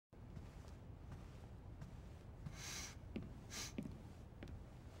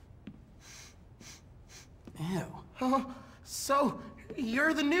Oh, so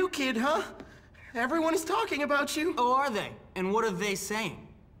you're the new kid, huh? Everyone is talking about you. Oh, are they? And what are they saying?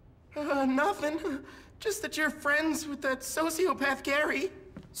 Nothing. Just that you're friends with that sociopath Gary.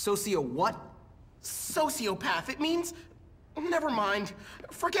 Socio what? Sociopath. It means... Never mind.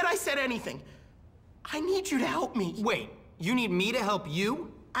 Forget I said anything. I need you to help me. Wait, you need me to help you?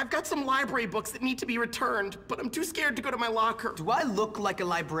 I've got some library books that need to be returned, but I'm too scared to go to my locker. Do I look like a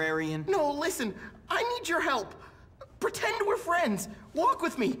librarian? No, listen. I need your help. Pretend we're friends. Walk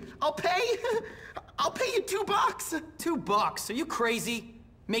with me. I'll pay. I'll pay you $2. $2? Are you crazy?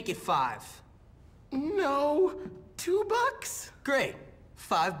 Make it 5. No. $2? Great.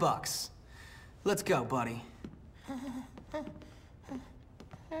 $5. Let's go, buddy.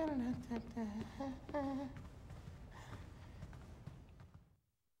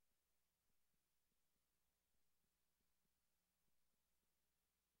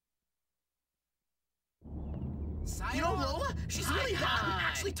 You know Lola? She's really hot and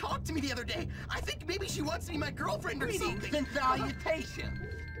actually talked to me the other day. I think maybe she wants to be my girlfriend or something. Greetings and salutations.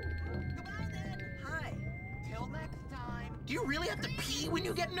 Goodbye then. Hi. Till next time. Do you really have to pee when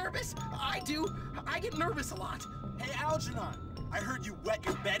you get nervous? I do. I get nervous a lot. Hey, Algernon. I heard you wet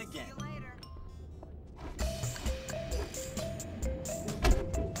your bed again. See you later.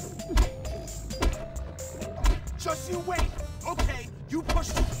 Just you wait. Okay, you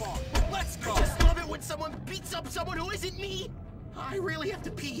pushed too far. Let's go. I just love it when someone beats up someone who isn't me. I really have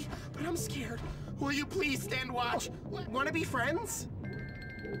to pee, but I'm scared. Will you please stand watch? Want to be friends?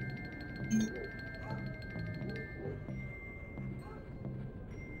 If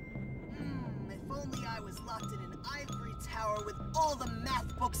only I was locked in an ivory tower with all the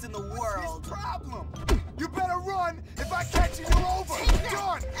math books in the world. What's his problem? You better run. If I catch you, you're over.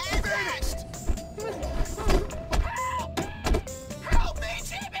 Done. Finished. Help me,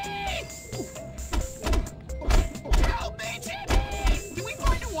 Jimmy! Help me, Jimmy! Did we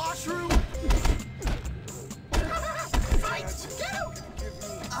find a washroom? Fight! Get out!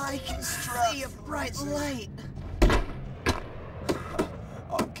 I can see a bright light.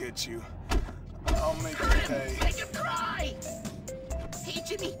 I'll get you. I'll make you pay. Make him cry! Hey,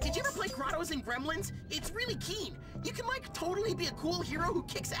 Jimmy, did you ever play Grottos and Gremlins? It's really keen. You can, like, totally be a cool hero who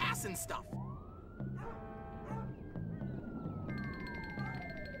kicks ass and stuff.